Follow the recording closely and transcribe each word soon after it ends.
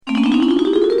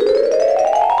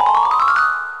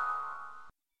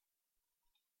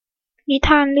นิท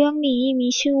านเรื่องนี้มี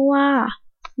ชื่อว่า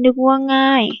นึกว่าง่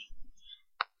าย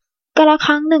กาลค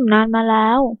รั้งหนึ่งนานมาแล้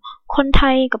วคนไท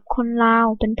ยกับคนลาว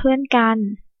เป็นเพื่อนกัน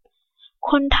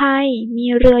คนไทยมี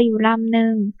เรืออยู่ลำห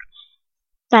นึ่ง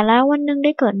แต่แล้ววันหนึ่งไ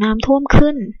ด้เกิดน้ำท่วม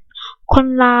ขึ้นคน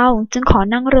ลาวจึงขอ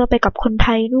นั่งเรือไปกับคนไท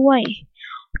ยด้วย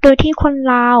โดยที่คน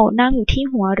ลาวนั่งอยู่ที่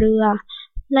หัวเรือ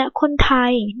และคนไท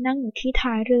ยนั่งอยู่ที่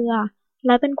ท้ายเรือแล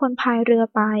ะเป็นคนพายเรือ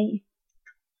ไป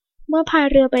เมื่อพาย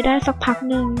เรือไปได้สักพัก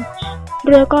หนึ่งเ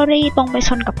รือก็รีตรงไปช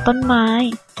นกับต้นไม้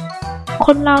ค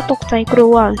นลาวตกใจกลั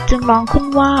วจึงร้องขึ้น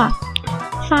ว่า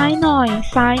ซ้ายหน่อย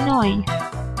ซ้ายหน่อย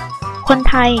คน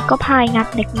ไทยก็พายงัด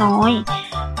เล็กน้อย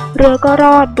เรือก็ร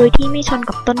อดโดยที่ไม่ชน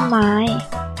กับต้นไม้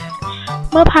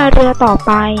เมื่อพายเรือต่อไ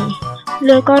ปเ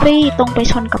รือก็รีตรงไป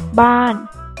ชนกับบ้าน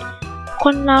ค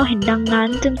นลาวเห็นดังนั้น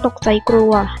จึงตกใจกลั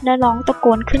วและร้องตะโก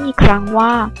นขึ้นอีกครั้งว่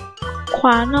าขว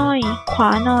าหน่อยขวา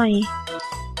หน่อย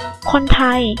คนไท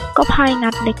ยก็พายงั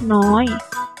ดเล็กน้อย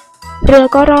เรือ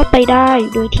ก็รอดไปได้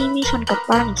โดยที่ไม่ชนกับ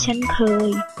บ้านอีกเช่นเคย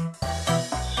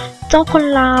เจ้าคน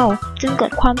ลาวจึงเกิ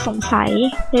ดความสงสัย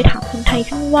เลยถามคนไทย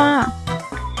ขึ้นว่า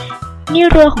นี่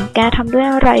เรือของแกทำด้วย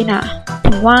อะไรน่ะ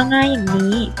ถึงว่าง่ายอย่าง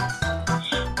นี้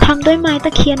ทำด้วยไม้ต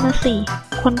ะเคียนนะสิ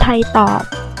คนไทยตอบ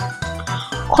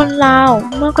คนลาว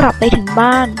เมื่อกลับไปถึง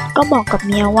บ้านก็บอกกับเ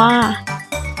มียว่า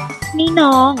นี่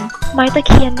น้องไม้ตะเ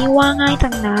คียนนี่ว่าง่าย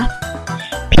จังนะ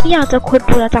พี่อยากจะขุด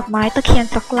เรือจากไม้ตะเคียน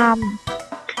สักล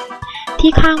ำ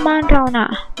ที่ข้างบ้านเราน่ะ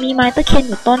มีไม้ตะเคียนอ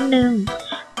ยู่ต้นหนึ่ง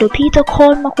เดี๋ยวพี่จะโค่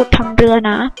นมาขุดทำเรือ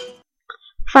นะ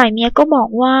ฝ่ายเมียก็บอก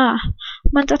ว่า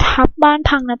มันจะทับบ้าน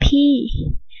พังนะพี่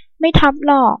ไม่ทับ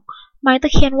หรอกไม้ตะ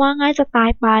เคียนว่าง่ายจะตา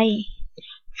ยไป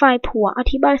ฝ่ายผัวอ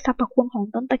ธิบายสรรพคุณของ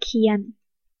ต้นตะเคียน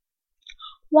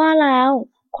ว่าแล้ว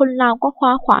คนลาวก็คว้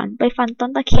าขวานไปฟันต้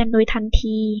นตะเคียนโดยทัน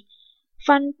ที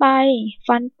ฟันไป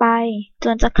ฟันไปจ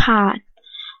นจะขาด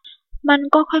มัน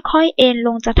ก็ค่อยๆเอ็นล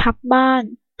งจะทับบ้าน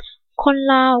คน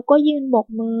ลาวก็ยืนโบก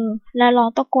มือและร้อง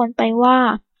ตะโกนไปว่า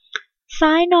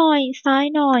ซ้ายหน่อยซ้าย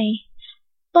หน่อย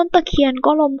ต้นตะเคียน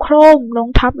ก็ล้มโครมลง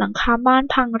ทับหลังคาบ้าน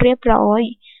พังเรียบร้อย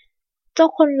เจ้า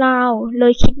คนลาวเล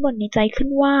ยคิดบ่นในใจขึ้น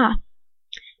ว่า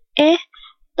เอ๊ะ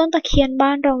ต้นตะเคียนบ้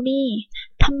านเรานี่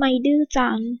ทำไมดื้อจั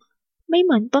งไม่เห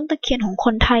มือนต้นตะเคียนของค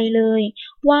นไทยเลย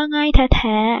ว่าง่ายแ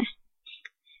ท้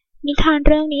ๆนิทานเ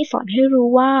รื่องนี้สอนให้รู้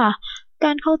ว่าก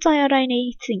ารเข้าใจอะไรใน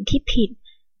สิ่งที่ผิด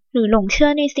หรือหลงเชื่อ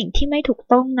ในสิ่งที่ไม่ถูก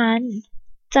ต้องนั้น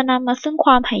จะนำมาซึ่งค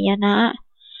วามหายนะ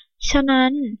ฉะนั้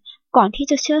นก่อนที่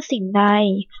จะเชื่อสิ่งใด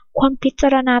ควรพิจา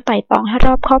รณาไตร่ตรองให้ร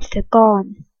อบคอบเสียก่อน